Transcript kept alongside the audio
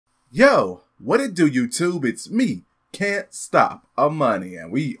Yo, what it do, YouTube? It's me, Can't Stop a Money,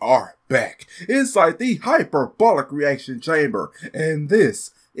 and we are back inside the hyperbolic reaction chamber, and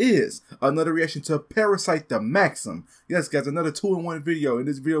this is another reaction to Parasyte the Maxim. Yes, guys, another 2-in-1 video. In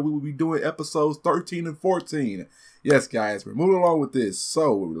this video, we will be doing episodes 13 and 14. Yes, guys, we're moving along with this.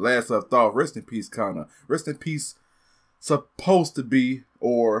 So, when we last left off, rest in peace, Connor. Rest in peace, supposed to be,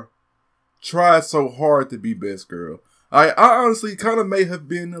 or tried so hard to be best girl. I honestly kind of may have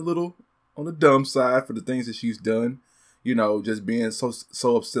been a little on the dumb side for the things that she's done. You know, just being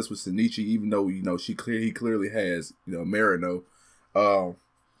so obsessed with Shinichi, even though, you know, he clearly has, you know, Marino.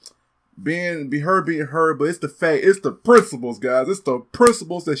 Being her, but it's the fact, it's the principles, guys. It's the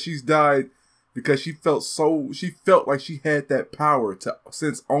principles that she's died because she felt like she had that power to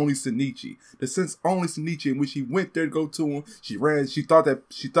sense only Shinichi. The sense only Shinichi, in which she went there to go to him. She thought it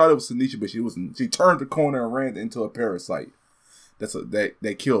was Shinichi, but she wasn't. She turned the corner and ran into a Parasyte.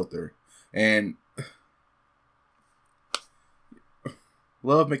 That killed her. And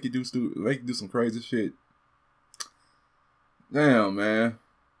love make you do some crazy shit. Damn, man.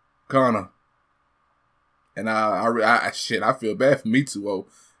 Connor. And I feel bad for Mitsuo,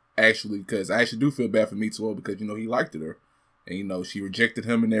 actually, because I actually do feel bad for Mitsuo because, you know, he liked her. And, you know, she rejected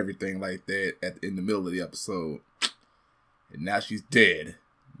him and everything like that in the middle of the episode. And now she's dead.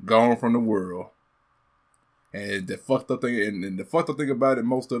 Gone from the world. And the fucked up thing, and the fucked up thing about it,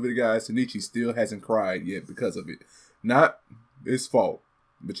 most of it, guys, Shinichi still hasn't cried yet because of it. Not his fault.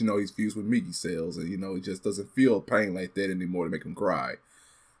 But, you know, he's fused with Migi cells, and, you know, he just doesn't feel pain like that anymore to make him cry.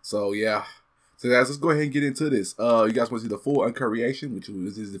 So, yeah. So, guys, let's go ahead and get into this. You guys want to see the full uncut reaction, which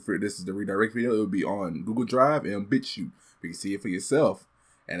this is the redirect video. It will be on Google Drive and BitChute. You can see it for yourself.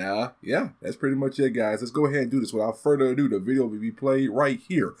 And, yeah, that's pretty much it, guys. Let's go ahead and do this. Without further ado, the video will be played right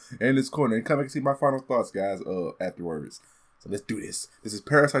here in this corner. And come back and see my final thoughts, guys, afterwards. So, let's do this. This is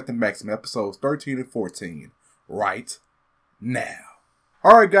Parasyte the Maxim, episodes 13 and 14, right now.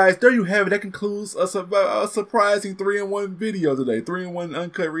 Alright, guys, there you have it. That concludes a surprising 3-in-1 video today. 3-in-1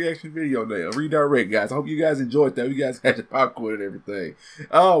 uncut reaction video today. A redirect, guys. I hope you guys enjoyed that. You guys had your popcorn and everything.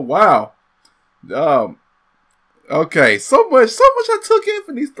 Oh, wow. Okay, so much I took in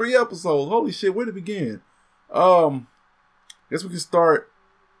from these 3 episodes. Holy shit, where to begin? Guess we can start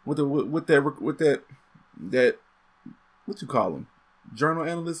with that what you call him? Journal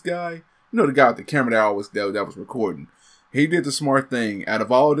analyst guy? You know, the guy with the camera that was recording. He did the smart thing. Out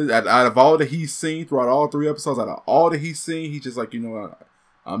of all that he's seen throughout all 3 episodes, out of all that he's seen, he's just like, you know,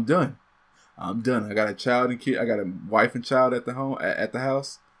 I'm done. I'm done. I got a child and kid. I got a wife and child at the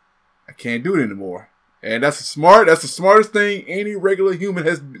house. I can't do it anymore. And that's the smartest thing any regular human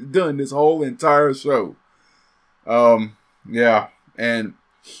has done this whole entire show. Yeah. And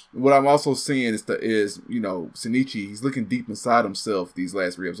what I'm also seeing is you know, Shinichi, he's looking deep inside himself these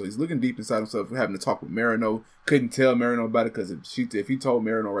last 3 episodes. He's looking deep inside himself, having to talk with Marino. Couldn't tell Marino about it because if he told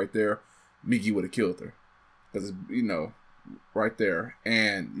Marino right there, Migi would have killed her. Because, you know, right there.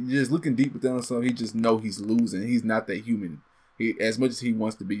 And just looking deep within himself, he just know he's losing. He's not that human. As much as he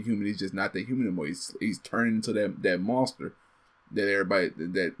wants to be human, he's just not that human anymore. He's turning into that monster that everybody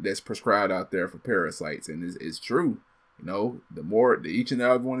that's prescribed out there for parasites. And it's true. You know, each and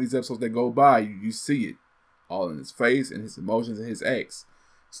every one of these episodes that go by, you see it all in his face and his emotions and his acts.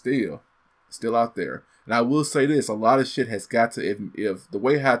 Still out there. And I will say this: a lot of shit has got to, if the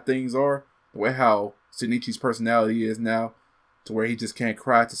way how things are, the way how Shinichi's personality is now, to where he just can't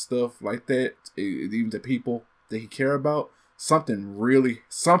cry to stuff like that, even to people that he care about.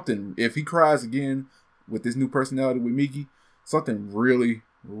 If he cries again with this new personality with Migi, something really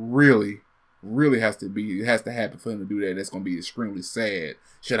has to happen for him to do that. That's gonna be extremely sad.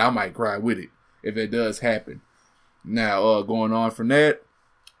 Shit, I might cry with it if it does happen. Now, going on from that,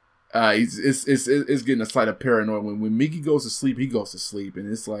 it's getting a slight of paranoia. When Migi goes to sleep, he goes to sleep,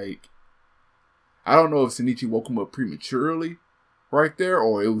 and it's like, I don't know if Shinichi woke him up prematurely right there,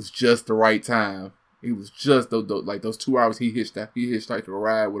 or it was just the right time. It was just like those 2 hours he hitchhiked a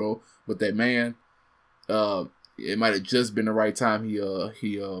ride with that man. It might have just been the right time he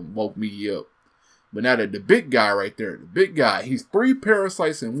woke Migi up. But now that the big guy right there, he's 3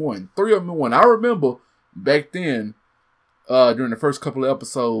 parasites in one. 3 of them in one. I remember back then, during the first couple of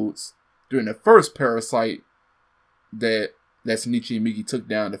episodes, during the first Parasyte that Shinichi and Migi took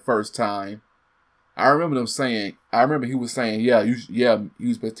down the first time, I remember he was saying, he was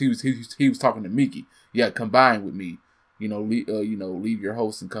talking to Migi. Yeah, combine with me. You know, leave your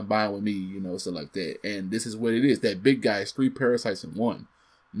host and combine with me, you know, stuff like that. And this is what it is. That big guy is 3 parasites in one.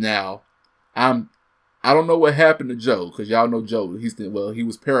 Now, I don't know what happened to Joe, because y'all know Joe. He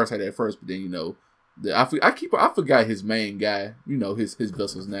was Parasyte at first, but then, you know, I forgot his main guy. You know his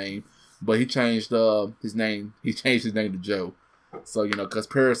vessel's name, but he changed his name. He changed his name to Joe. So you know, cause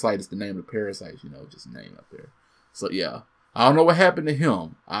Parasyte is the name of the parasites. You know, just a name up there. So yeah, I don't know what happened to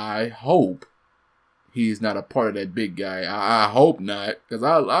him. I hope he's not a part of that big guy. I hope not, cause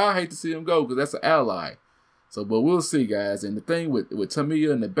I hate to see him go, cause that's an ally. So, but we'll see, guys. And the thing with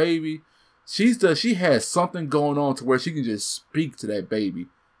Tamiya and the baby, she has something going on to where she can just speak to that baby,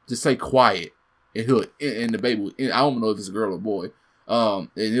 just say quiet, and the baby. I don't know if it's a girl or boy. And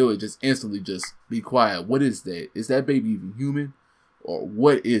it would just instantly just be quiet. What is that? Is that baby even human, or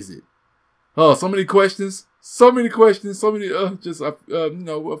what is it? Oh, so many questions. So many questions, so many, just, you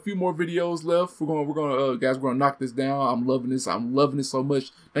know, a few more videos left. We're gonna knock this down. I'm loving this. I'm loving this so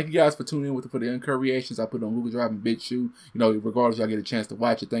much. Thank you guys for tuning in for the Uncreations. I put on Google Drive and BitChute. You know, regardless, y'all get a chance to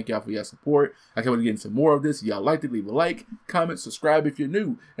watch it. Thank y'all for your support. I can't wait to get into more of this. If y'all liked it, leave a like, comment, subscribe if you're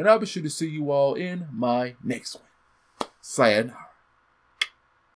new. And I'll be sure to see you all in my next one. Sayonara.